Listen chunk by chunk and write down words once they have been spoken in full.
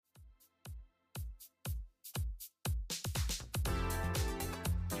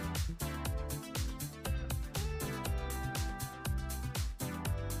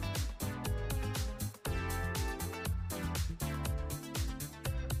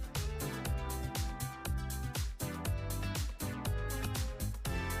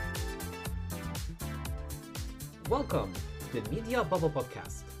Welcome to the Media Bubble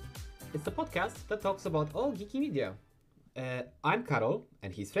Podcast. It's the podcast that talks about all geeky media. I'm Karol,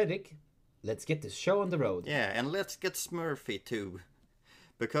 and he's Fredrik. Let's get this show on the road. Yeah, and let's get Smurfy too.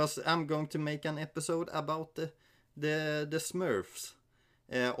 Because I'm going to make an episode about the Smurfs.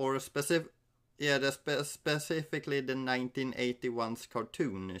 Specifically the 1981's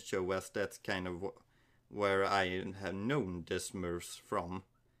cartoon show, as that's kind of where I have known the Smurfs from.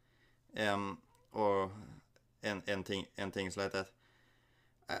 And things like that.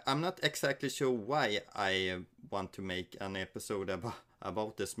 I'm not exactly sure why I want to make an episode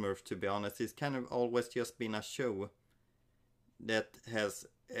about the Smurfs, to be honest. It's kind of always just been a show that has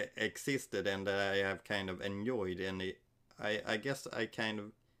existed and that I have kind of enjoyed, and I guess I kind of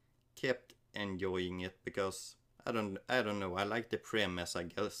kept enjoying it because I don't know, I like the premise, I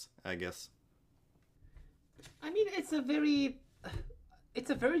guess. I mean, it's a very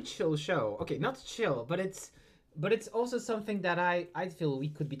chill show. Okay, not chill, but it's also something that I feel we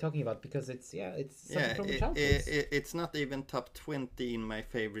could be talking about because it's something from the childhood. It's not even top 20 in my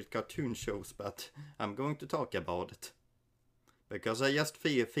favorite cartoon shows, but I'm going to talk about it because I just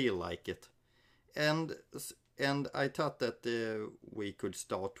feel like it, and I thought that we could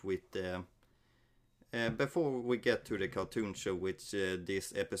start with before we get to the cartoon show, which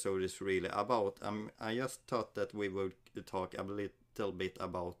this episode is really about. I just thought that we would talk a little bit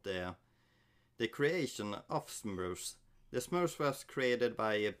about the creation of Smurfs. The Smurfs was created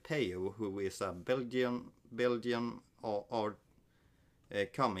by Peyo, who is a Belgian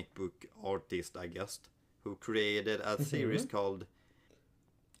comic book artist, I guess, who created a series called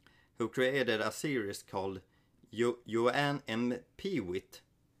Joanne and Peewit,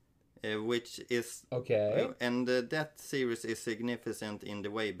 which is okay, and that series is significant in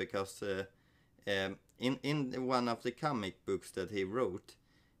the way because in one of the comic books that he wrote,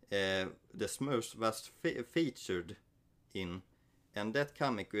 the Smurfs was featured in, and that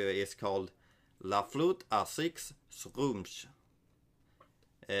comic is called La Flûte à Six Schtroumpfs.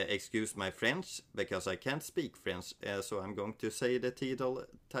 Excuse my French, because I can't speak French, so I'm going to say the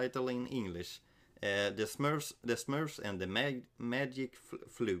title in English. The Smurfs and the Magic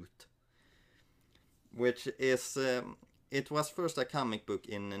Flute, which is it was first a comic book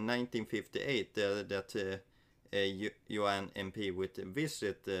in 1958 that Johan and P would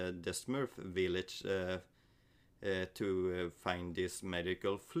visit the Smurf village to find this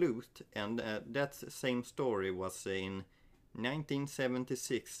magical flute, and that same story was in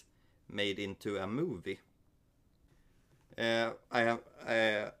 1976 made into a movie. I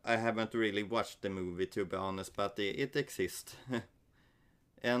haven't really watched the movie, to be honest, but it exists.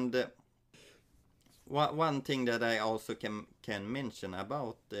 And one thing that I also can mention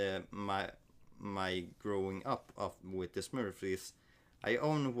about my growing up with the Smurfs is I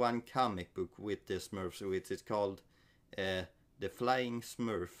own one comic book with the Smurfs, which is called The Flying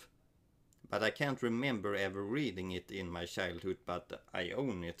Smurf. But I can't remember ever reading it in my childhood, but I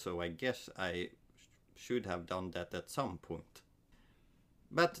own it, so I guess I should have done that at some point.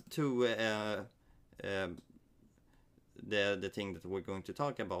 But to the thing that we're going to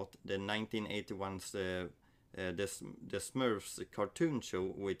talk about, the 1981's the Smurfs cartoon show,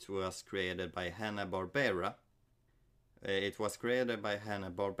 which was created by Hanna-Barbera. It was created by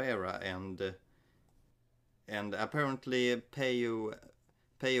Hanna-Barbera, and apparently Peyo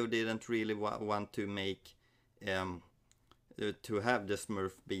didn't really want to make to have the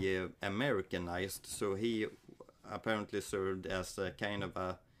Smurf be Americanized, so he apparently served as a kind of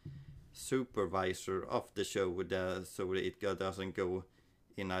a supervisor of the show so it doesn't go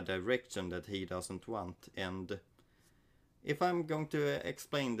in a direction that he doesn't want. And if I'm going to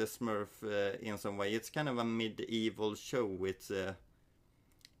explain the Smurf in some way, it's kind of a medieval show with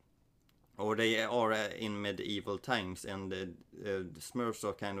or they are in medieval times, and the Smurfs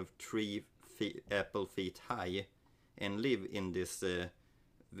are kind of 3 apple feet high and live in this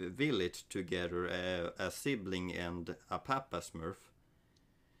village together, a sibling and a Papa Smurf.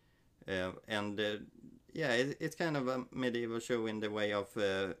 It's kind of a medieval show in the way of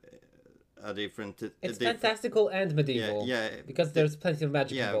a different... It's fantastical and medieval. Because there's plenty of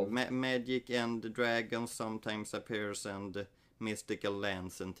magic involved. Magic and dragons sometimes appears, and mystical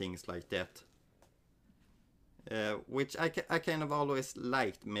lands and things like that. Which I kind of always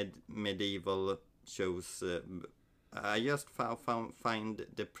liked medieval shows. I just find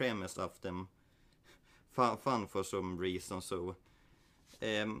the premise of them fun for some reason. So,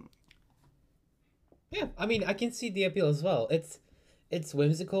 yeah, I mean, I can see the appeal as well. It's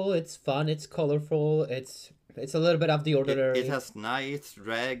whimsical, it's fun, it's colorful, it's a little bit of the ordinary. It has knights,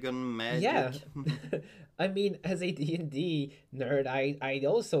 dragon, magic. Yeah. I mean, as a D&D nerd, I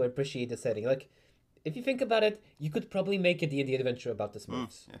also appreciate the setting. Like, if you think about it, you could probably make a D&D adventure about the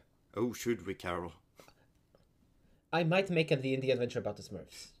Smurfs. Yeah. Oh, should we, Carol? I might make a D&D adventure about the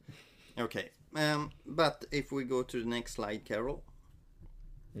Smurfs. Okay. But if we go to the next slide, Carol.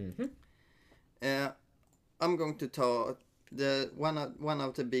 I'm going to talk. One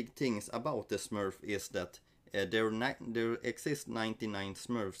of the big things about the Smurf is that there exist 99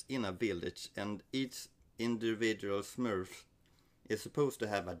 Smurfs in a village, and each individual Smurf is supposed to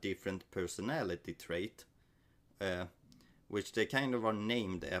have a different personality trait, which they kind of are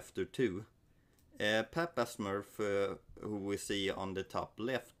named after too. Papa Smurf, who we see on the top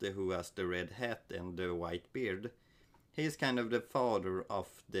left, who has the red hat and the white beard, he's kind of the father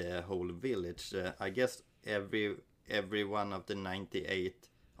of the whole village. I guess every one of the 98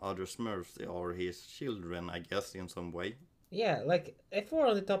 other Smurfs are his children, I guess, in some way. Yeah, like, if we're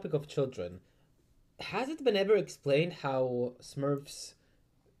on the topic of children, has it been ever explained how Smurfs,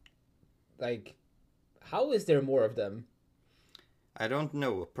 like, how is there more of them? I don't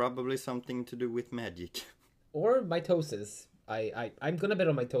know. Probably something to do with magic. Or mitosis. I'm gonna bet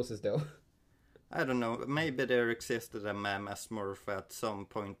on mitosis, though. I don't know. Maybe there existed a Mama Smurf at some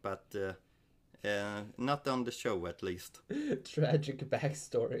point, but not on the show, at least. Tragic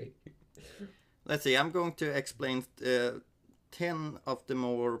backstory. Let's see. I'm going to explain 10 of the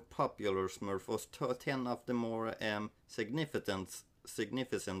more popular Smurfs, or 10 of the more significant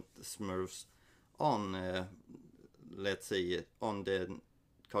Smurfs on, let's see, on the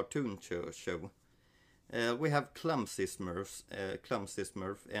cartoon show. We have Clumsy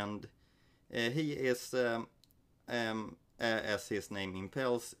Smurf, and he is, as his name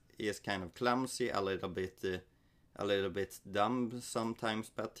impels, is kind of clumsy, a little bit dumb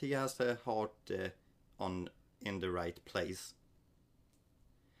sometimes, but he has a heart in the right place.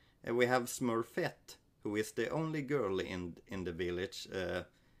 We have Smurfette, who is the only girl in the village,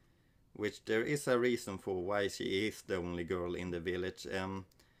 which there is a reason for why she is the only girl in the village.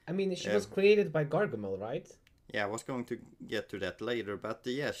 I mean, she was created by Gargamel, right? Yeah, I was going to get to that later, but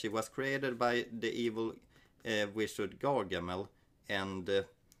yeah, she was created by the evil wizard Gargamel, and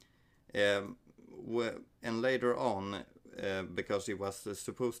later on, because she was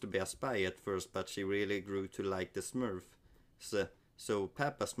supposed to be a spy at first, but she really grew to like the Smurf. So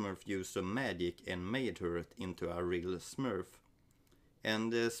Papa Smurf used some magic and made her into a real Smurf.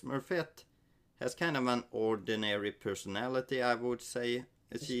 And Smurfette has kind of an ordinary personality, I would say.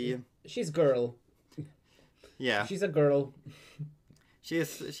 She's girl. Yeah. She's a girl. She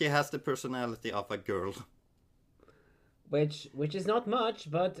has the personality of a girl. Which is not much,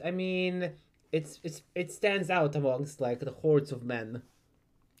 but I mean, it stands out amongst like the hordes of men.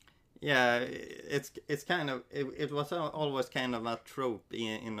 Yeah, it's kind of it was always kind of a trope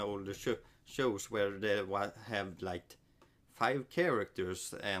in older shows where they have like 5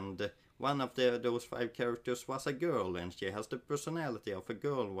 characters, and one of those 5 characters was a girl, and she has the personality of a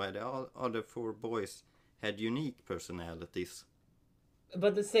girl, while the other 4 boys had unique personalities. But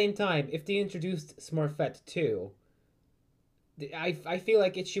at the same time, if they introduced Smurfette too, I feel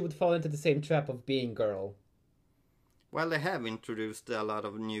like she would fall into the same trap of being girl. Well, they have introduced a lot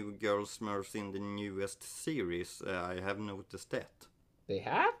of new girl Smurfs in the newest series. I have noticed that. They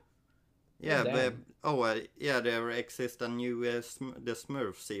have? Yeah, there exists a new the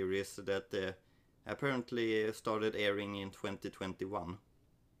Smurf series that apparently started airing in 2021.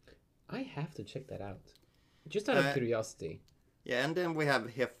 I have to check that out, just out of curiosity. Yeah, and then we have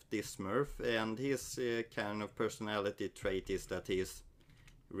Hefty Smurf, and his kind of personality trait is that he's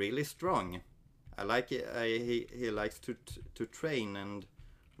really strong. I like it. He likes to train and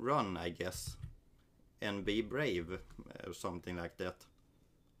run, I guess, and be brave, or something like that.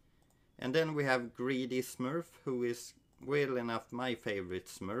 And then we have Greedy Smurf, who is, well enough, my favorite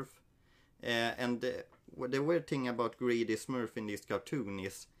Smurf. And the weird thing about Greedy Smurf in this cartoon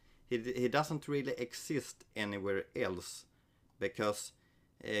is he doesn't really exist anywhere else, because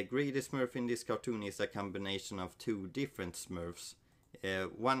Greedy Smurf in this cartoon is a combination of 2 different Smurfs.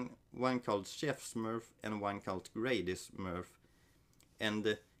 One called Chef Smurf and one called Grady Smurf.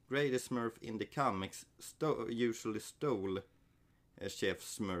 And Grady Smurf in the comics usually stole Chef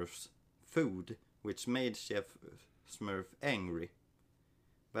Smurf's food, which made Chef Smurf angry.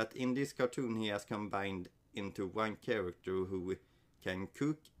 But in this cartoon he has combined into one character who can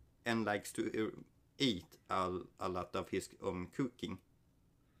cook and likes to eat a lot of his own cooking.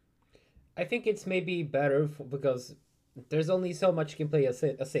 I think it's maybe better because there's only so much you can play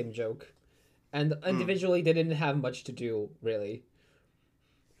a same joke. And individually they didn't have much to do, really.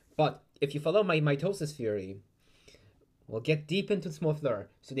 But if you follow my mitosis theory, we'll get deep into small lore.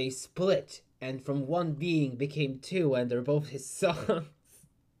 So they split, and from one being became 2, and they're both his sons.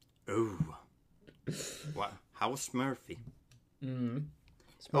 Oh. Wow, how Smurfy. Mm.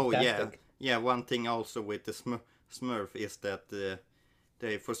 Oh yeah, Smurftastic. yeah. One thing also with the Smurf is that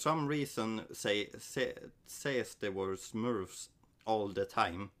they, for some reason, says the word Smurfs all the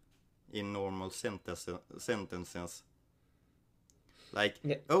time in normal sentences. Like,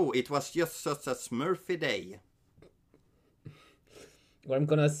 Yeah. oh, it was just such a Smurfy day. Well, I'm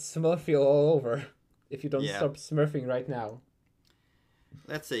gonna smurf you all over if you don't Yeah. stop smurfing right now.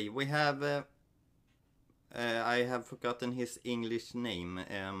 Let's see. We have. I have forgotten his English name.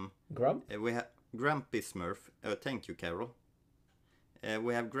 Grump? We have Grumpy Smurf. Thank you, Carol.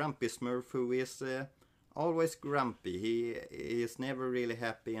 We have Grumpy Smurf, who is always grumpy. He is never really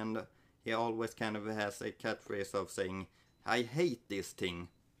happy, and he always kind of has a catchphrase of saying, "I hate this thing."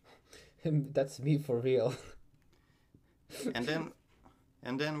 That's me for real. And then,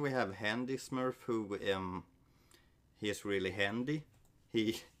 and then we have Handy Smurf, who he is really handy.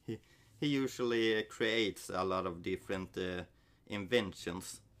 He he, he usually creates a lot of different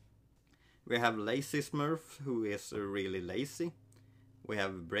inventions. We have Lazy Smurf, who is really lazy. We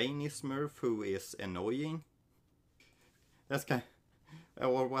have Brainy Smurf, who is annoying. That's kind.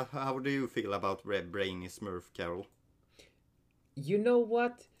 Or what? How do you feel about Brainy Smurf, Carol? You know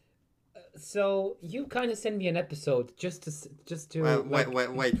what? So you kind of send me an episode just to Well, like.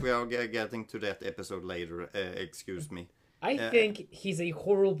 wait. We are getting to that episode later. Excuse me. I Uh, think he's a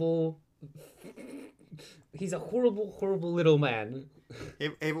horrible. He's a horrible little man.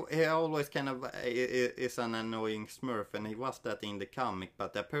 he always kind of is an annoying Smurf, and he was that in the comic.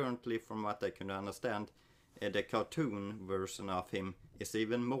 But apparently, from what I can understand, the cartoon version of him is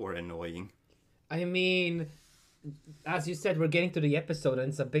even more annoying. I mean, as you said, we're getting to the episode, and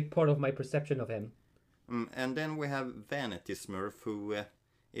it's a big part of my perception of him. And then we have Vanity Smurf, who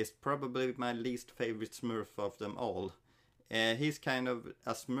is probably my least favorite Smurf of them all. He's kind of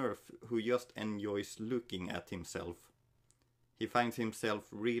a Smurf who just enjoys looking at himself. He finds himself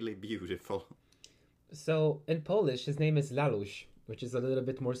really beautiful. So in Polish, his name is Lalush, which is a little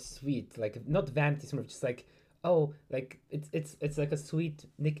bit more sweet, like not vanity Smurf, just like oh, like it's like a sweet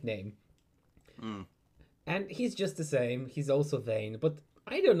nickname. Mm. And he's just the same. He's also vain, but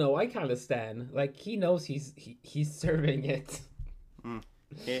I don't know. I kind of stan. Like he knows he's serving it. Mm.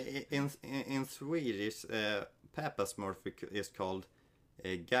 In Swedish, Papa Smurf is called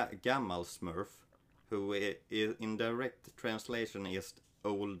Gammal Smurf, who in direct translation is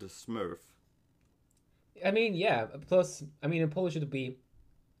Old Smurf. I mean, yeah. Plus, I mean, in Polish it would be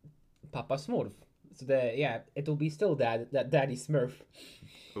Papa Smurf. So the yeah, it will be still Daddy Smurf.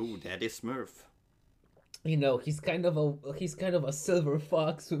 Oh, Daddy Smurf. You know, he's kind of a silver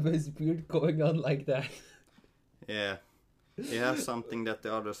fox with his beard going on like that. Yeah, he has something that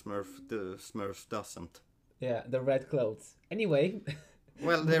the other the Smurfs doesn't. Yeah, the red clothes. Anyway,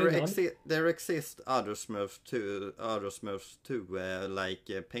 Well, moving on. there exist other Smurfs too, like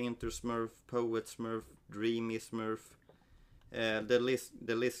Painter Smurf, Poet Smurf, Dreamy Smurf.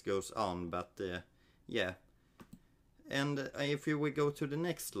 The list goes on, but yeah. And if we go to the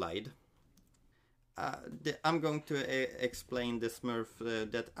next slide, I'm going to explain the Smurf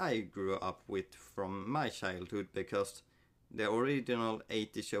that I grew up with from my childhood, because the original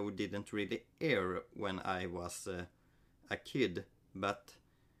 80 show didn't really air when I was a kid, but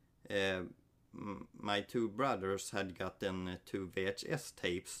my two brothers had gotten two VHS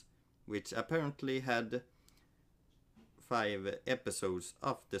tapes, which apparently had 5 episodes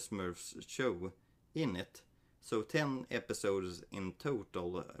of the Smurfs show in it. So 10 episodes in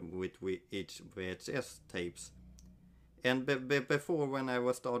total with each VHS tapes. And before, when I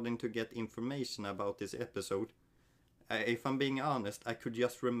was starting to get information about this episode, if I'm being honest, I could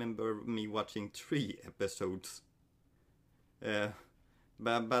just remember me watching 3 episodes.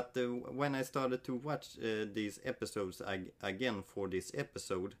 But when I started to watch these episodes again for this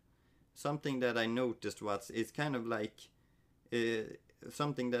episode, something that I noticed was it's kind of like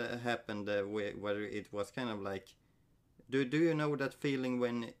something that happened where it was kind of like, do you know that feeling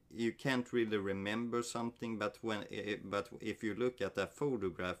when you can't really remember something, but but if you look at a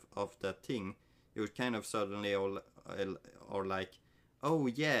photograph of that thing, you kind of suddenly or like, oh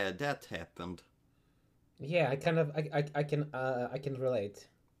yeah, that happened. Yeah, I can relate.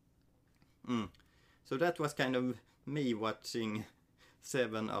 Mm. So that was kind of me watching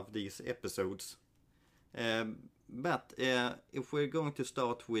 7 of these episodes. But if we're going to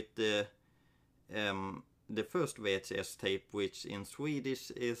start with the first VHS tape, which in Swedish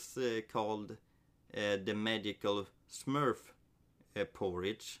is called The Magical Smurf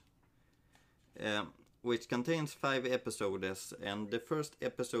Porridge, which contains 5 episodes, and the first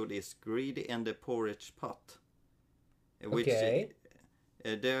episode is Greedy and the Porridge Pot, which Okay.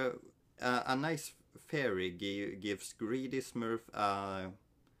 there a nice fairy gives greedy Smurf a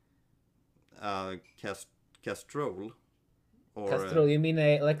castrol or Castrol, you mean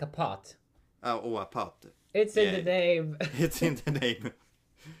like a pot? a pot. It's in the Yeah, name. it's in the name.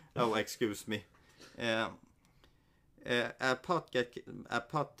 Oh, excuse me. A pot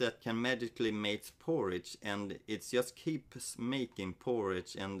that can magically make porridge, and it just keeps making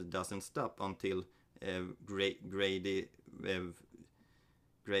porridge and doesn't stop until Grady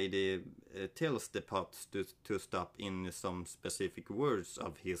tells the pot to stop in some specific words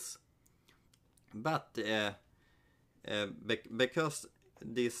of his. But because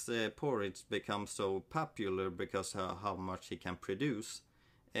this porridge becomes so popular because how much he can produce,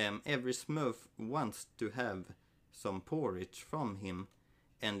 every Smurf wants to have some porridge from him,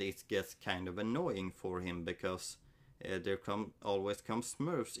 and it gets kind of annoying for him because always comes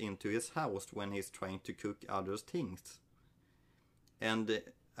Smurfs into his house when he's trying to cook other things. And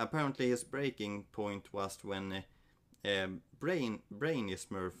apparently his breaking point was when Brainy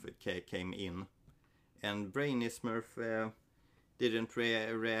Smurf came in, and Brainy Smurf didn't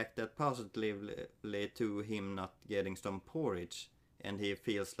react that positively to him not getting some porridge, and he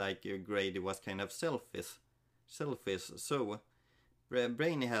feels like Grady was kind of selfish. So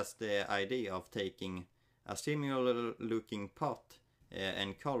Brainy has the idea of taking a similar looking pot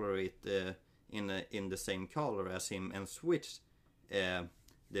and color it in the same color as him, and switch the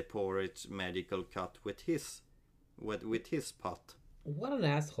porridge magical cut with his pot. What an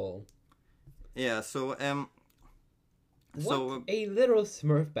asshole. Yeah, so What a little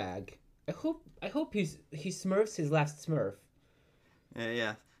Smurf bag. I hope he smurfs his last Smurf.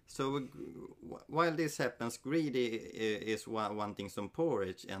 Yeah. So while this happens, Greedy is wanting some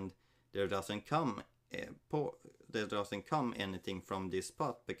porridge, and there doesn't come anything from this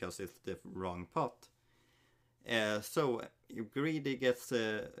pot because it's the wrong pot. So Greedy gets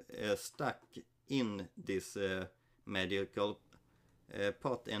stuck in this magical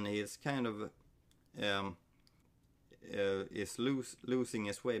pot, and he's kind of is losing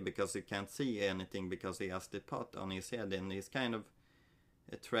his way because he can't see anything because he has the pot on his head, and he's kind of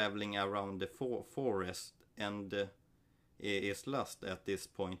traveling around the forest and is lost at this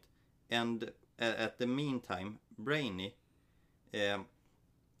point. And at the meantime, Brainy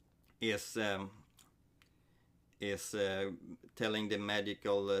is telling the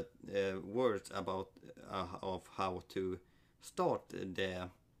magical words about of how to start the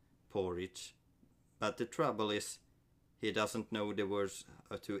porridge. But the trouble is, he doesn't know the words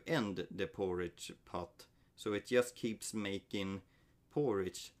to end the porridge pot, so it just keeps making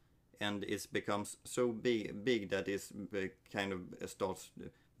porridge, and it becomes so big that it kind of starts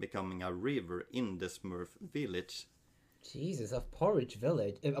becoming a river in the Smurf village. Jesus, a porridge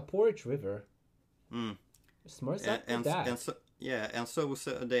village, a porridge river. Smurfs like that. And so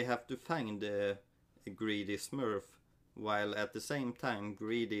they have to find a greedy Smurf, while at the same time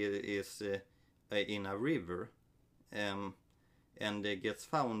Greedy is in a river, and gets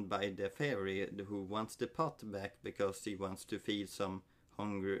found by the fairy who wants the pot back because he wants to feed some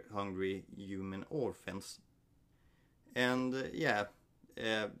hungry human orphans. And the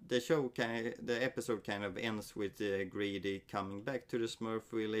episode kind of ends with Greedy coming back to the Smurf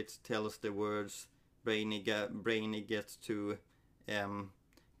village, tells the words. Brainy gets to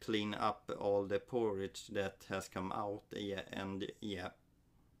clean up all the porridge that has come out.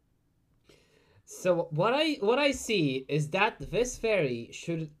 So what I see is that this fairy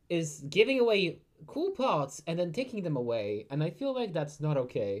is giving away cool pots and then taking them away, and I feel like that's not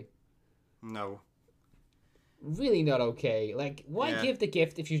okay. No. Really not okay. Like, why give the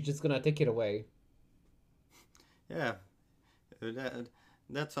gift if you're just gonna take it away? Yeah.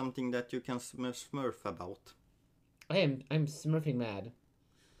 That's something that you can smurf about. I'm smurfing mad.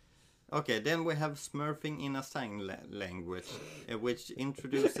 Okay, then we have smurfing in a sign language, which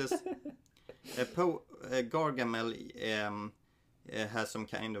introduces Gargamel has some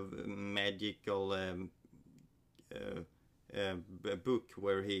kind of magical book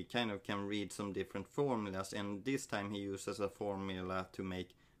where he kind of can read some different formulas, and this time he uses a formula to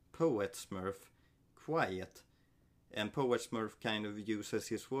make Poet Smurf quiet. And Poet Smurf kind of uses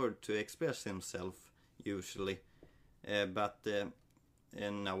his word to express himself, usually. But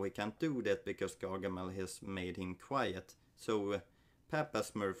now he can't do that because Gargamel has made him quiet. So Papa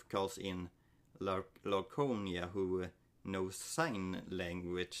Smurf calls in Larconia, who knows sign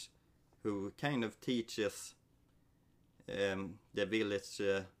language, who kind of teaches the village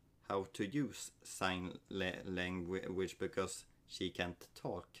how to use sign language because she can't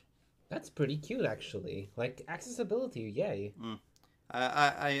talk. That's pretty cute, actually. Like, accessibility, yay.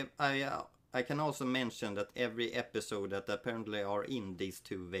 I I can also mention that every episode that apparently are in these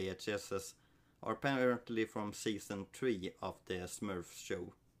two VHSs are apparently from season 3 of the Smurfs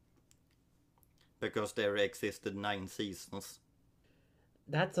show. Because there existed 9 seasons.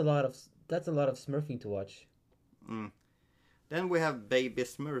 That's a lot of Smurfing to watch. Mm. Then we have Baby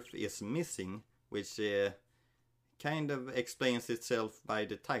Smurf is Missing, which kind of explains itself by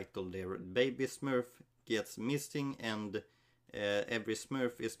the title there. Baby Smurf gets missing and every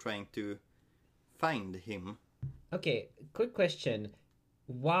Smurf is trying to find him. Okay, quick question.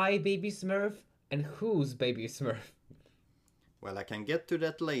 Why Baby Smurf and who's Baby Smurf? Well, I can get to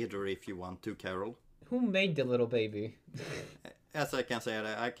that later if you want to, Carol. Who made the little baby? As I can say,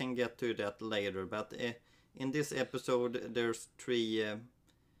 I can get to that later, but in this episode there's two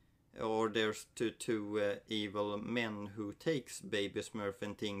evil men who takes Baby Smurf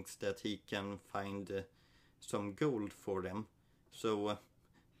and thinks that he can find some gold for them. So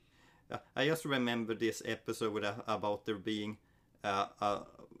I just remember this episode about there being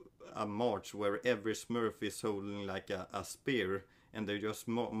a march where every Smurf is holding like a spear, and they're just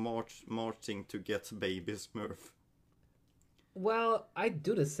marching to get Baby Smurf. Well, I'd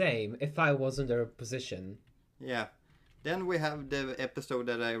do the same if I was in their position. Yeah. Then we have the episode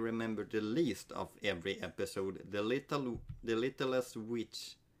that I remember the least of every episode, the littlest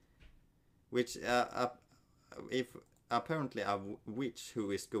witch, which if apparently a witch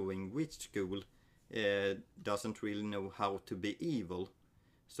who is going witch school doesn't really know how to be evil.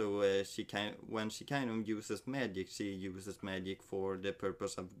 So when she kind of uses magic, she uses magic for the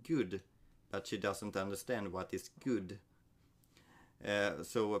purpose of good, but she doesn't understand what is good.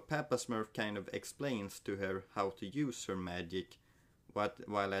 So Papa Smurf kind of explains to her how to use her magic,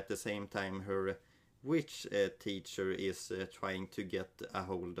 while at the same time her witch teacher is trying to get a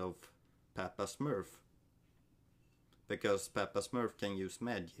hold of Papa Smurf. Because Papa Smurf can use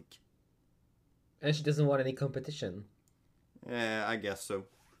magic. And she doesn't want any competition. I guess so.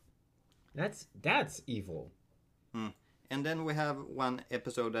 That's evil. And then we have one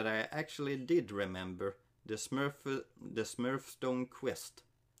episode that I actually did remember. The Smurfstone Quest.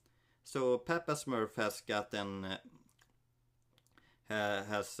 So Papa Smurf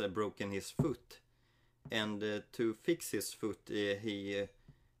has broken his foot, and to fix his foot, he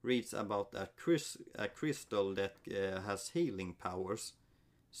reads about a crystal that has healing powers.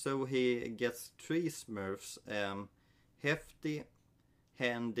 So he gets 3 Smurfs, Hefty,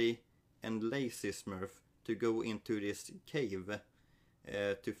 Handy, and Lazy Smurf, to go into this cave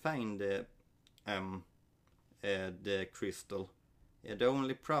to find the crystal. The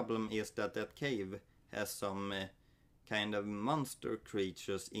only problem is that cave has some kind of monster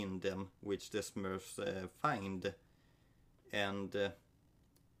creatures in them, which the Smurfs find. And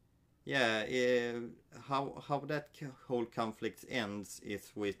how that whole conflict ends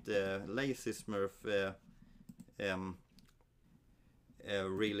is with Lazy Smurf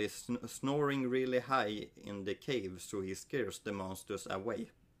really snoring really high in the cave, so he scares the monsters away.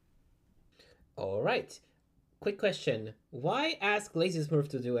 Alright. Quick question. Why ask Lazy Smurf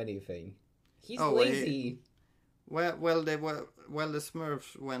to do anything? He's lazy. The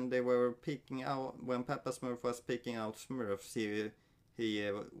Smurfs, when Papa Smurf was picking out Smurfs,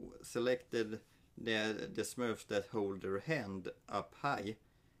 he selected the Smurfs that hold their hand up high,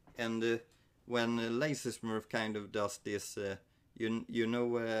 and when Lazy Smurf kind of does this,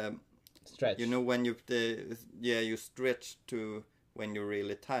 Stretch. You know when you stretch to when you're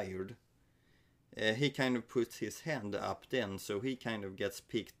really tired. He kind of puts his hand up then, so he kind of gets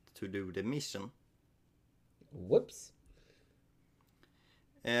picked to do the mission. Whoops.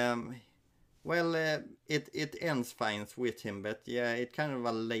 It ends fine with him, but yeah, it's kind of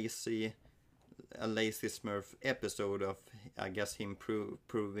a lazy Smurf episode of, I guess, him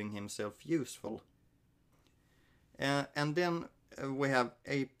proving himself useful. And then we have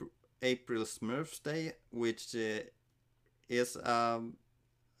April Smurf's Day, which is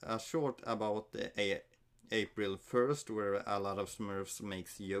a short about April 1st, where a lot of Smurfs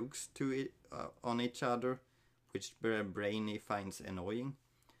makes jokes on each other, which Brainy finds annoying.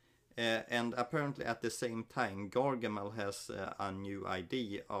 And apparently at the same time, Gargamel has a new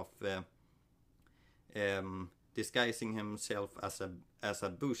idea of disguising himself as a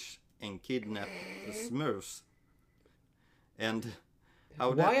bush and kidnap the Smurfs. And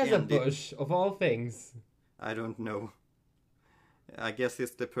how Why that as ended, a bush, of all things? I don't know. I guess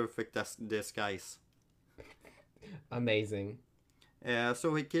it's the perfect disguise. Amazing.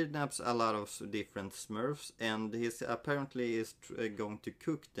 So he kidnaps a lot of different Smurfs, and he apparently is going to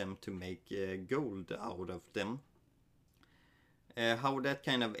cook them to make gold out of them. How that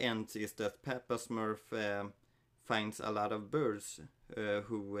kind of ends is that Papa Smurf finds a lot of birds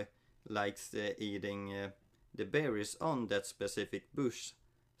who likes eating the berries on that specific bush.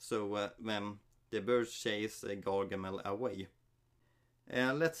 So when the birds chase Gargamel away.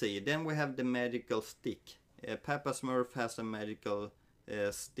 Let's see, then we have the magical stick. Papa Smurf has a magical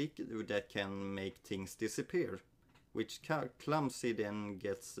stick that can make things disappear, which Clumsy then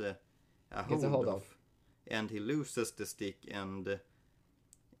gets a hold of. And he loses the stick, and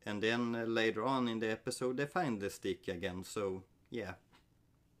then later on in the episode they find the stick again, so yeah.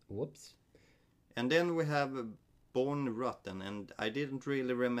 Whoops. And then we have Born Rotten, and I didn't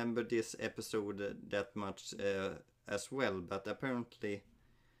really remember this episode that much as well, but apparently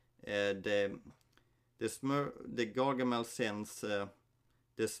the Gargamel sends the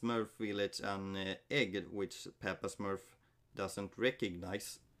Smurf village an egg which Papa Smurf doesn't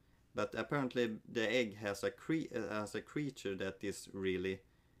recognize, but apparently the egg has a creature that is really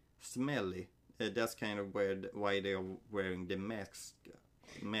smelly. That's kind of weird why they are wearing the masks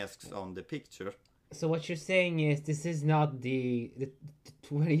on the picture. So what you're saying is this is not the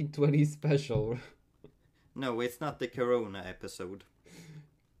 2020 special. No, it's not the Corona episode.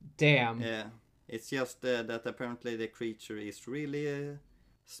 Damn. It's just that apparently the creature is really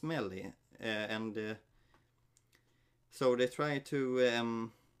smelly, and so they try to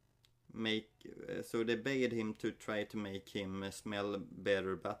so they bade him to try to make him smell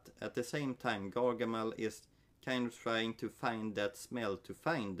better, but at the same time Gargamel is kind of trying to find that smell to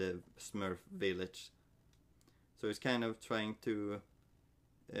find the Smurf village. So he's kind of trying to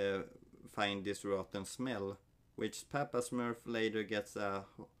find this rotten smell, which Papa Smurf later gets a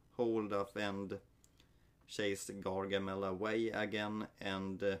hold of and chase Gargamel away again,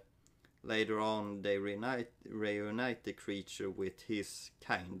 and later on they reunite the creature with his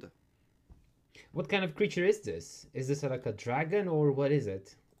kind. What kind of creature is this? Is this like a dragon or what is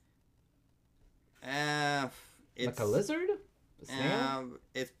it? It's like a lizard? A snail?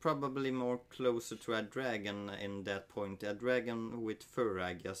 It's probably more closer to a dragon in that point. A dragon with fur,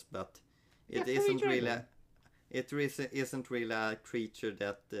 I guess, but it isn't really. It isn't really a creature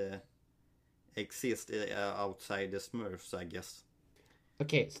that exists outside the Smurfs, I guess.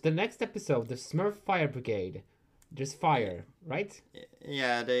 Okay, so the next episode, the Smurf Fire Brigade. There's fire, right?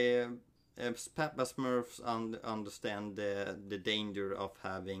 Yeah, they Papa Smurfs understand the danger of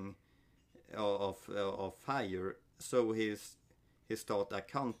having of fire, so he start a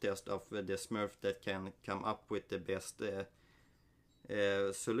contest of the Smurf that can come up with the best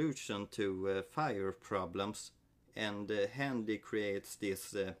solution to fire problems, and Handy creates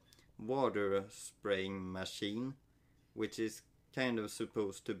this water spraying machine, which is kind of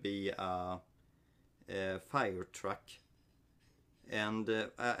supposed to be a fire truck. And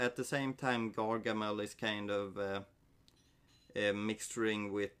at the same time Gargamel is kind of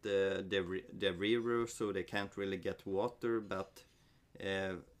mixturing with the river, so they can't really get water, but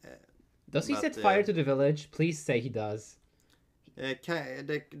does he set fire to the village? Please say he does.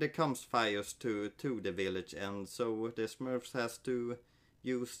 There comes fires to the village, and so the Smurfs has to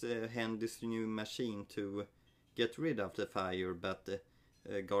use Handy's new machine to get rid of the fire, but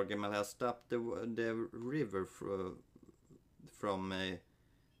Gargamel has stopped the river from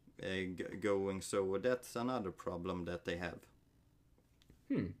going, so that's another problem that they have.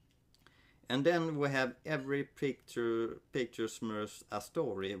 And then we have every picture Smurfs a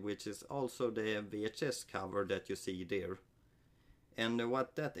story, which is also the VHS cover that you see there. And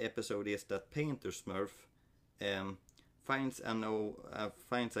what that episode is, that Painter Smurf finds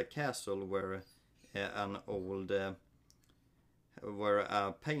a castle where a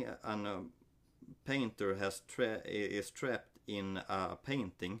painter is trapped in a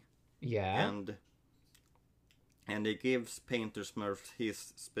painting. Yeah. And he gives Painter Smurf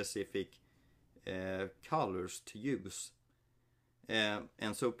his specific colors to use.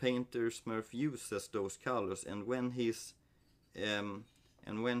 And so Painter Smurf uses those colors, and when he's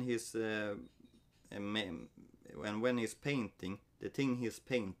painting, the thing he's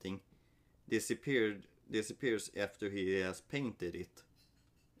painting disappears after he has painted it.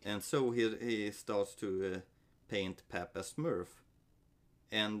 And so he starts to paint Papa Smurf.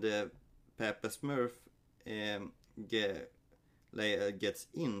 And Papa Smurf gets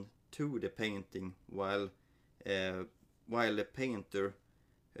into the painting while the painter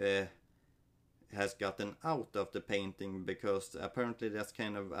has gotten out of the painting, because apparently that's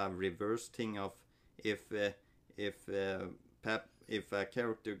kind of a reverse thing of if a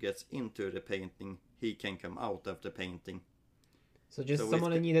character gets into the painting, he can come out of the painting. So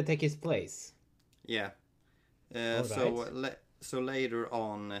someone need to take his place. Yeah. So later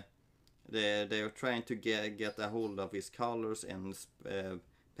on, they are trying to get a hold of his colors, and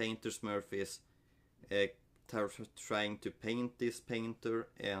Painter Smurf is trying to paint this painter,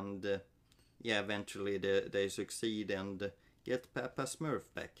 and eventually they succeed and get Papa Smurf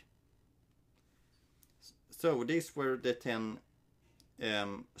back. So these were the 10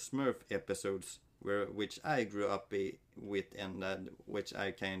 Smurf episodes which I grew up with, and which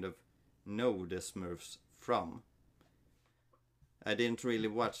I kind of know the Smurfs from. I didn't really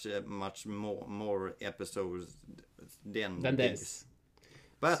watch much more episodes than this.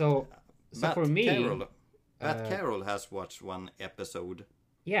 But so for me, Carol has watched one episode.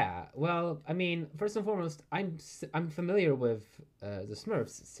 Yeah, well, I mean, first and foremost, I'm familiar with the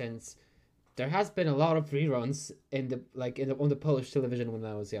Smurfs, since there has been a lot of reruns on the Polish television when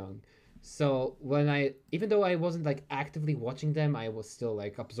I was young. So even though I wasn't like actively watching them, I was still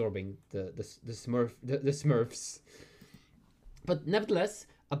like absorbing the Smurfs. But nevertheless,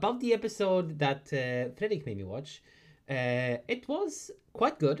 about the episode that Fredrik made me watch, it was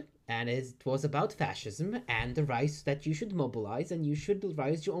quite good, and it was about fascism and the right that you should mobilize and you should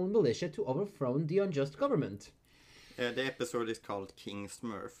rise your own militia to overthrow the unjust government. The episode is called King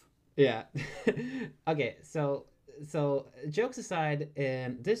Smurf. Yeah. Okay, so jokes aside,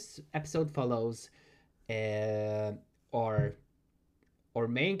 this episode follows our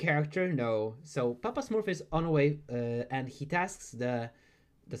main character. No, so Papa Smurf is on the way, and he tasks the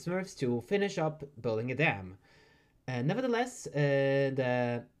Smurfs to finish up building a dam. Nevertheless,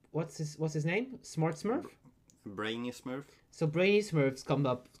 what's his name? Smart Smurf? Brainy Smurf. So Brainy Smurf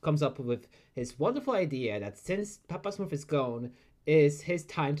comes up with his wonderful idea that since Papa Smurf is gone, is his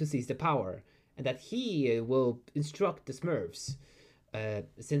time to seize the power, and that he will instruct the Smurfs.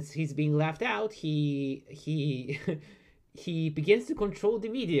 Since he's being left out, he he begins to control the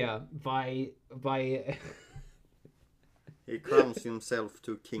media by He crowns himself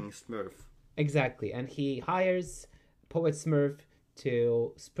to King Smurf. Exactly, and he hires Poet Smurf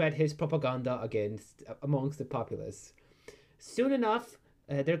to spread his propaganda amongst the populace. Soon enough,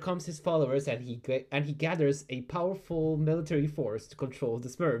 there comes his followers, and he gathers a powerful military force to control the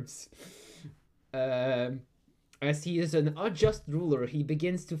Smurfs. As he is an unjust ruler, he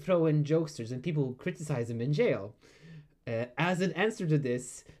begins to throw in jokesters and people who criticize him in jail. As an answer to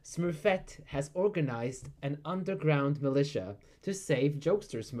this, Smurfette has organized an underground militia to save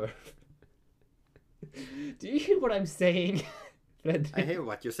Jokester Smurf. Do you hear what I'm saying? I hear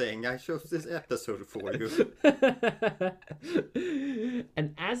what you're saying. I chose this episode for you.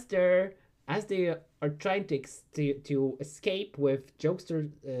 And as they are trying to escape with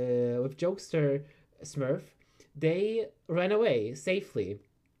Jokester Smurf, they run away safely.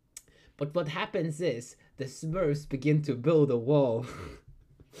 But what happens is the Smurfs begin to build a wall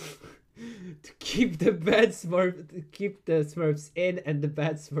to keep the Smurfs in and the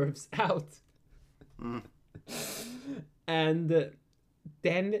bad Smurfs out. And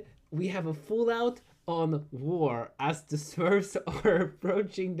then we have a full-out on war as the Smurfs are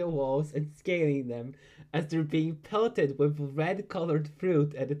approaching the walls and scaling them, as they're being pelted with red-colored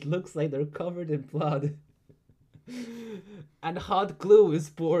fruit, and it looks like they're covered in blood. And hot glue is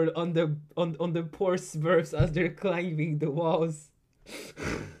poured on the poor Smurfs as they're climbing the walls.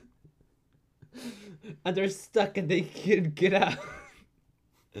 And they're stuck and they can't get out.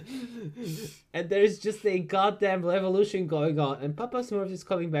 And there's just a goddamn revolution going on, and Papa Smurf is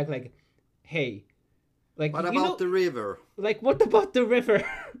coming back like, hey, like, what about the river? Like, what about the river?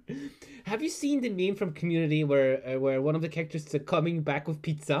 Have you seen the meme from Community where one of the characters is coming back with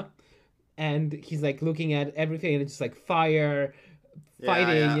pizza, and he's like looking at everything and it's just like fire,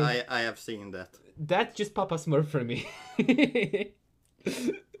 fighting? Yeah, I have seen that. That's just Papa Smurf for me.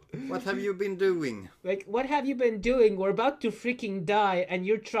 What have you been doing? Like, what have you been doing? We're about to freaking die, and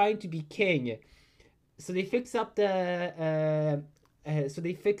you're trying to be king. So they fix up the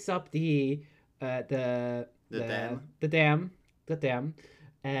dam,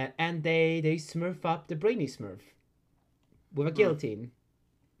 and they smurf up the Brainy Smurf with a guillotine.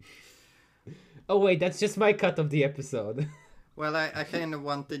 Oh wait, that's just my cut of the episode. Well, I kind of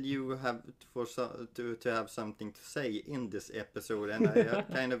wanted you to have something to say in this episode, and I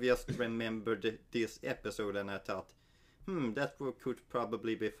kind of just remembered this episode, and I thought, that could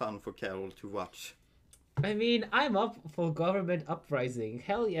probably be fun for Carol to watch. I mean, I'm up for government uprising.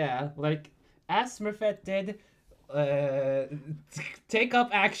 Hell yeah! Like, as Smurfette did, take up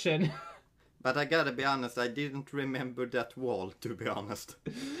action. But I gotta be honest, I didn't remember that wall, to be honest.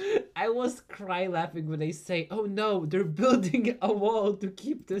 I was cry laughing when they say, oh no, they're building a wall to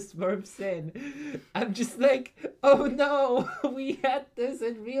keep the Smurfs in. I'm just like, oh no, we had this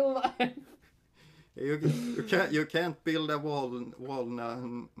in real life. You can't build a wall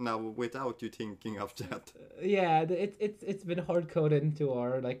now without you thinking of that. Yeah, it's been hard coded into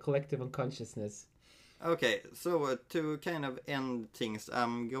our like collective unconsciousness. Okay, so to kind of end things,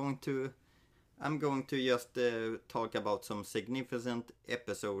 I'm going to just talk about some significant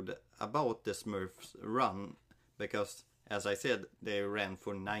episode about the Smurfs run, because as I said, they ran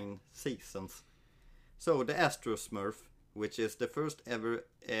for 9 seasons. So the Astro Smurf, which is the first ever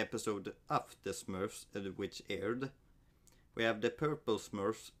episode of the Smurfs which aired. We have the Purple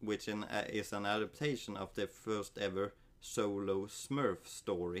Smurfs, which is an adaptation of the first ever solo Smurf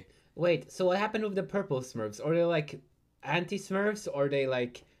story. Wait, so what happened with the purple Smurfs? Are they like anti-Smurfs? Or are they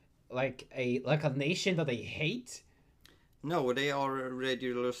like a nation that they hate? No, they are a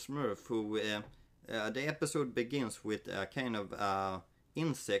regular Smurf who. The episode begins with a kind of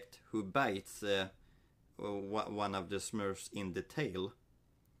insect who bites one of the Smurfs in the tail,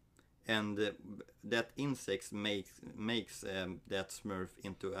 and that insect makes that Smurf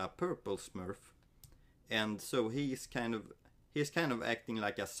into a purple Smurf, and so he's kind of acting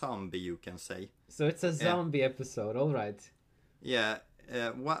like a zombie, you can say. So it's a zombie episode, all right. Yeah,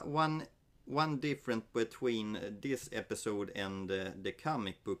 one difference between this episode and the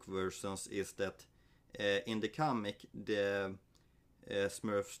comic book versions is that in the comic the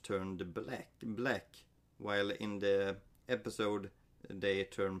Smurfs turned black, while in the episode they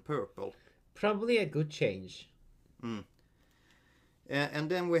turn purple. Probably a good change. And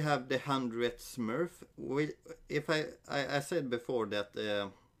then we have the 100th Smurf. If I said before that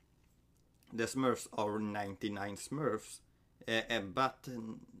the Smurfs are 99 Smurfs, but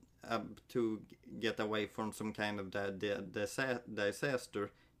to get away from some kind of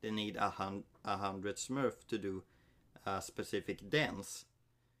disaster, they need 100 Smurf to do a specific dance.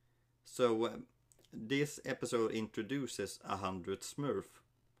 So this episode introduces 100 Smurf,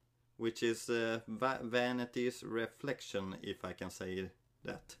 which is Vanity's reflection, if I can say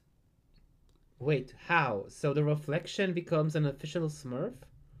that. Wait, how? So the reflection becomes an official Smurf?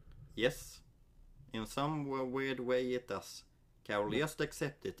 Yes, in some weird way it does. Carol, just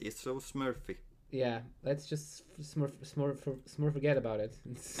accept it. It's so Smurfy. Yeah, let's just smurf forget about it.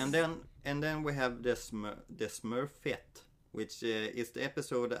 And then we have the Smurfette, which is the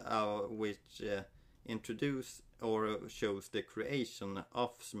episode which introduce or shows the creation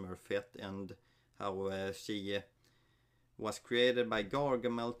of Smurfette and how she was created by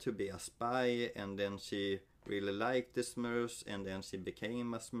Gargamel to be a spy, and then she really liked the Smurfs, and then she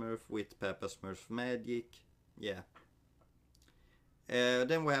became a Smurf with Peppa Smurf magic. Yeah.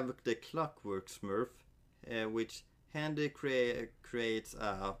 Then we have the Clockwork Smurf, which Handy creates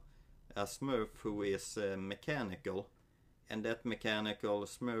a Smurf who is mechanical, and that mechanical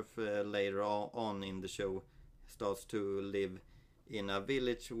Smurf later on in the show starts to live in a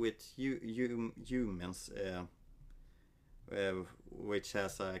village with humans, which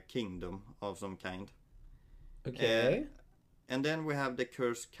has a kingdom of some kind. Okay. And then we have the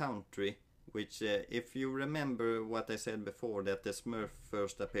Cursed Country, which, if you remember what I said before, that the Smurf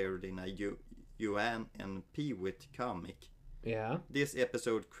first appeared in a Yuan and Peewit comic. Yeah. This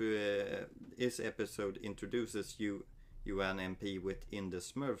episode introduces Yuan and Peewit in the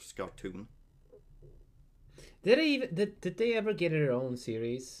Smurfs cartoon. Did they ever get their own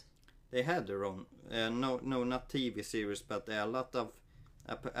series? They had their own, no, not TV series, but a lot of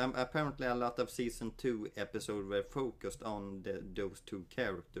apparently a lot of season 2 episodes were focused on those two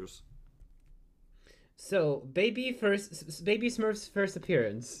characters. So, Baby Smurf's first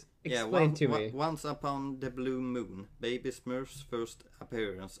appearance. Explain to me. Once upon the blue moon, Baby Smurf's first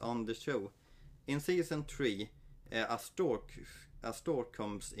appearance on the show. In season 3, a stork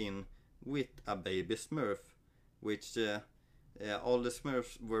comes in with a baby Smurf, which all the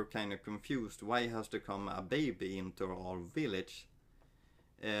Smurfs were kind of confused. Why has there come a baby into our village?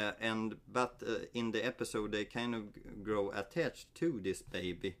 But in the episode they kind of grow attached to this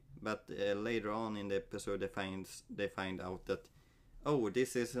baby. But later on in the episode they find out that, oh,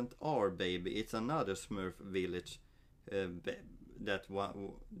 this isn't our baby, it's another Smurf village that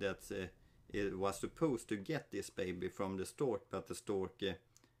it was supposed to get this baby from the stork, but the stork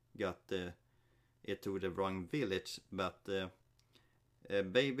got it to the wrong village. But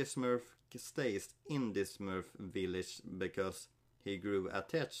baby Smurf stays in this Smurf village because he grew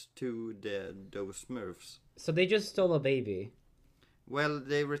attached to those Smurfs. So they just stole a baby. Well,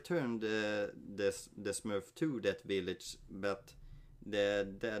 they returned the Smurf to that village, but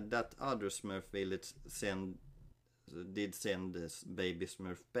that other Smurf village did send this baby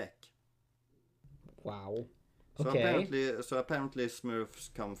Smurf back. Wow. Okay. So apparently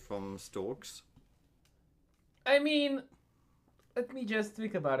Smurfs come from storks. I mean, let me just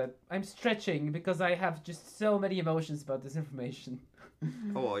think about it. I'm stretching because I have just so many emotions about this information.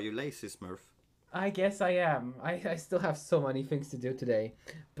 Oh, are you lazy, Smurf? I guess I am. I still have so many things to do today.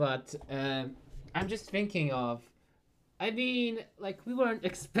 But I'm just thinking of. I mean, like we weren't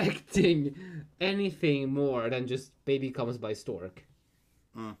expecting anything more than just baby comes by stork.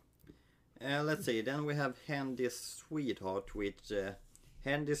 Mm. Let's see, then we have Handy's Sweetheart, which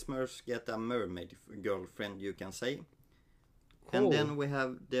Handy Smurfs get a mermaid girlfriend, you can say. And Cool. then we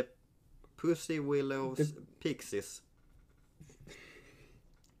have the Pussy The, Willows Pixies.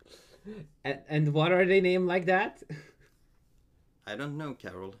 and what are they named like that? I don't know,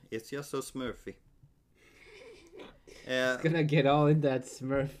 Carol. It's just so Smurfy. It's Uh, gonna get all in that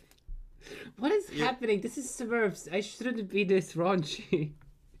Smurf. What is you, happening? This is Smurfs. I shouldn't be this raunchy.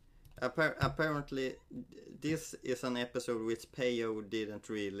 apparently, this is an episode which Peyo didn't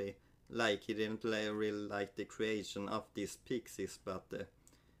really like. He didn't really like the creation of these pixies, but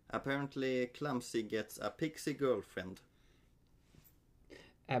apparently Clumsy gets a pixie girlfriend.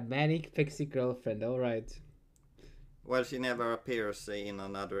 A manic pixie girlfriend. All right. Well, she never appears in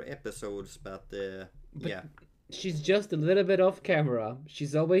another episodes, but But yeah. she's just a little bit off camera.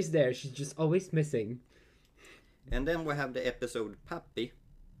 She's always there. She's just always missing. And then we have the episode Puppy,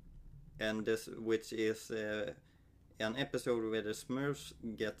 and this, which is an episode where the Smurfs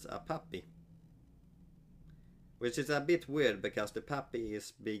gets a puppy. Which is a bit weird because the puppy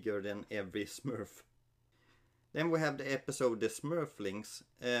is bigger than every Smurf. Then we have the episode The Smurflings,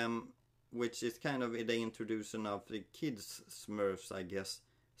 which is kind of the introduction of the kids Smurfs, I guess.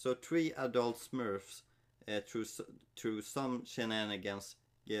 So 3 adult Smurfs, through some shenanigans,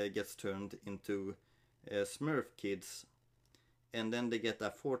 gets turned into Smurf kids, and then they get a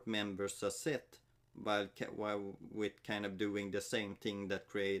 4th member, Sazette, while with kind of doing the same thing that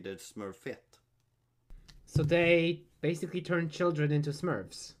created Smurfette. So they basically turn children into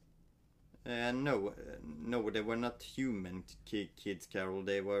Smurfs. No, they were not human kids, Carol.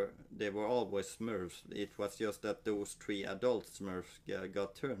 They were always Smurfs. It was just that those 3 adult Smurfs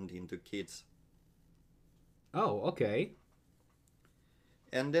got turned into kids. Oh, okay.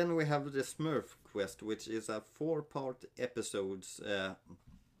 And then we have the Smurf Quest, which is a 4-part episodes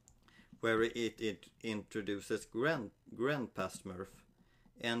where it introduces Grandpa Smurf.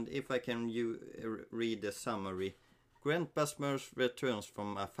 And if I can read the summary, Grandpa Smurf returns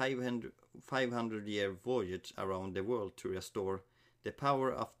from a 500-year voyage around the world to restore the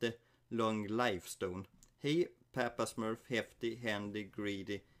power of the Long Life Stone. He, Papa Smurf, Hefty, Handy,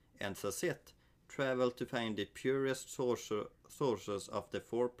 Greedy, and Sazette travel to find the purest sources of the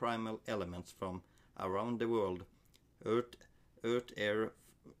 4 primal elements from around the world: earth, air,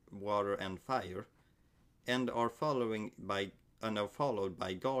 water, and fire, and are followed by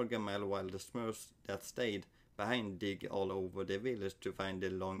Gargamel, while the Smurfs that stayed behind dig all over the village to find the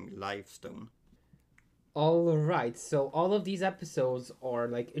Long Life Stone. All right. So all of these episodes are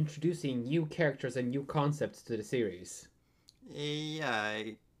like introducing new characters and new concepts to the series. Yeah,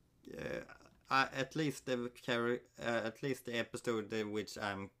 at least the episode which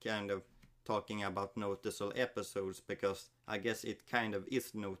I'm kind of talking about noticeable episodes, because I guess it kind of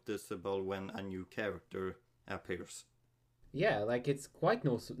is noticeable when a new character appears. Yeah, like it's quite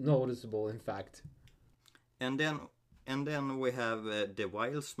noticeable, in fact. And then we have the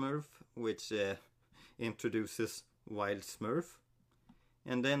Wild Smurf, which introduces Wild Smurf.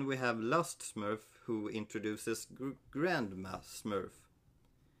 And then we have Lost Smurf, who introduces Grandma Smurf.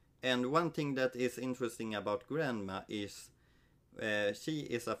 And one thing that is interesting about Grandma is she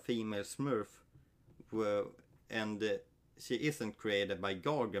is a female Smurf, and she isn't created by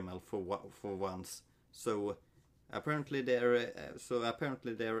Gargamel for once. So apparently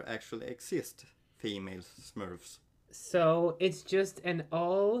there actually exist female Smurfs. So it's just an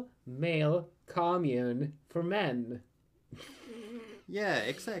all-male commune for men. Yeah,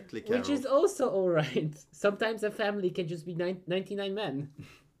 exactly, Carol. Which is also alright. Sometimes a family can just be 99 men.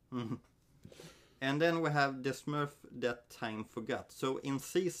 Mhm. And then we have the Smurf that time forgot. So in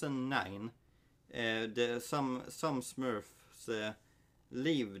season 9, some Smurfs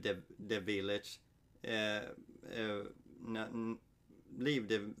leave the village, leave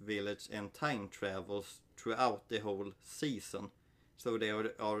the village and time travels throughout the whole season. So they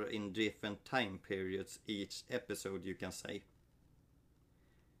are in different time periods each episode, you can say.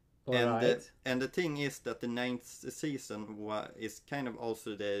 Alright. And the thing is that the 9th season is kind of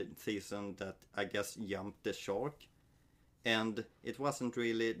also the season that I guess jumped the shark, and it wasn't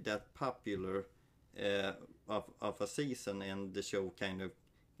really that popular of a season, and the show kind of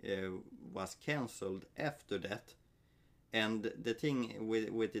was cancelled after that. And the thing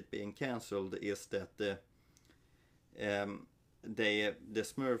with it being cancelled is that the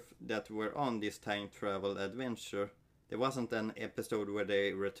Smurf that were on this time travel adventure, there wasn't an episode where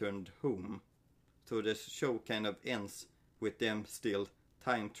they returned home. So the show kind of ends with them still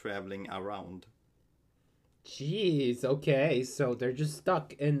time traveling around. Jeez, okay, so they're just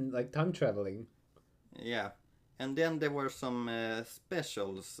stuck in like time traveling. Yeah, and then there were some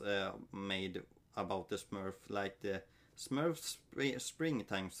specials made about the Smurf, like the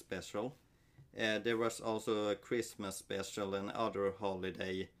Springtime special. There was also a Christmas special and other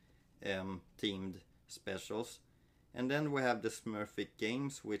holiday themed specials. And then we have the Smurfic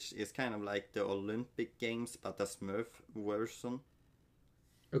Games, which is kind of like the Olympic Games but a Smurf version.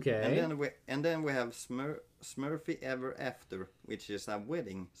 Okay. And then we have Smurfy Ever After, which is a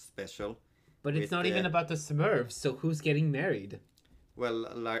wedding special But it's with not even about the Smurfs, so who's getting married? well,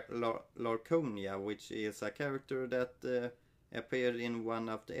 Larconia, which is a character that appeared in one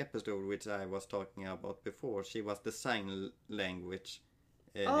of the episodes which I was talking about before. She was the sign language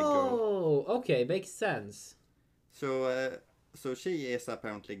girl. Oh, okay, makes sense. So, so she is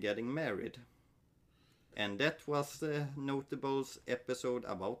apparently getting married, and that was the notables episode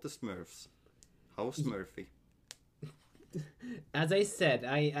about the Smurfs. How Smurfy. As I said,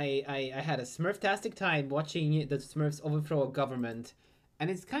 I had a Smurftastic time watching the Smurfs overthrow a government, and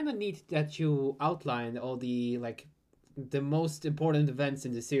it's kind of neat that you outline all the like the most important events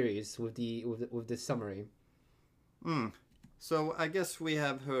in the series with with the summary. Hmm. So I guess we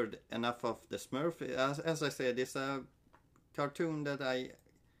have heard enough of the Smurf. As I said, it's a cartoon that I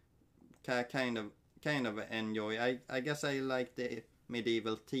kind of enjoy. I guess I like the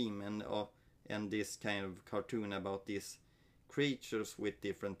medieval theme and this kind of cartoon about these creatures with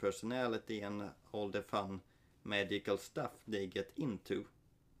different personality and all the fun magical stuff they get into.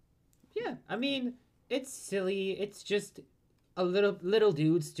 Yeah, I mean it's silly. It's just a little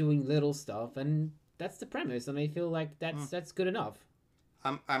dudes doing little stuff, and that's the premise. And I feel like Mm. that's good enough.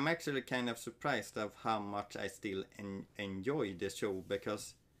 I'm actually kind of surprised of how much I still enjoy the show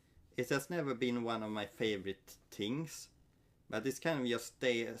because it has never been one of my favorite things, but it's kind of just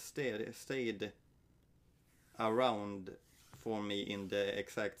stayed around for me in the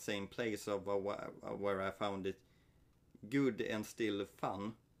exact same place of where I found it good and still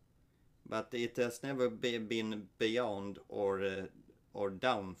fun. But it has never been beyond or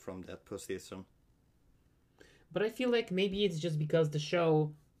down from that position. But I feel like maybe it's just because the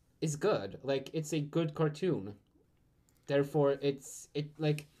show is good. Like it's a good cartoon. Therefore, it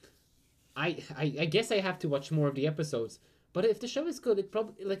like I guess I have to watch more of the episodes. But if the show is good, it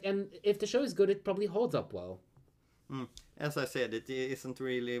probably like and if the show is good, it probably holds up well. Mm. As I said, it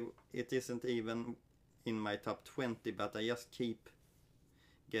isn't even in my top 20, but I just keep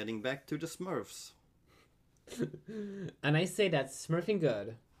getting back to the Smurfs. And I say that's smurfing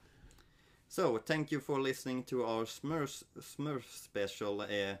good. So, thank you for listening to our Smurf special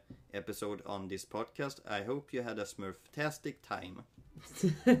episode on this podcast. I hope you had a Smurftastic time.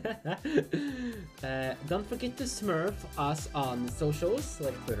 Don't forget to smurf us on socials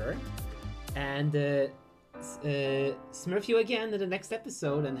like Twitter, and smurf you again in the next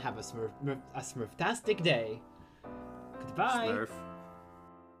episode. And have a smurftastic day. Goodbye. Smurf.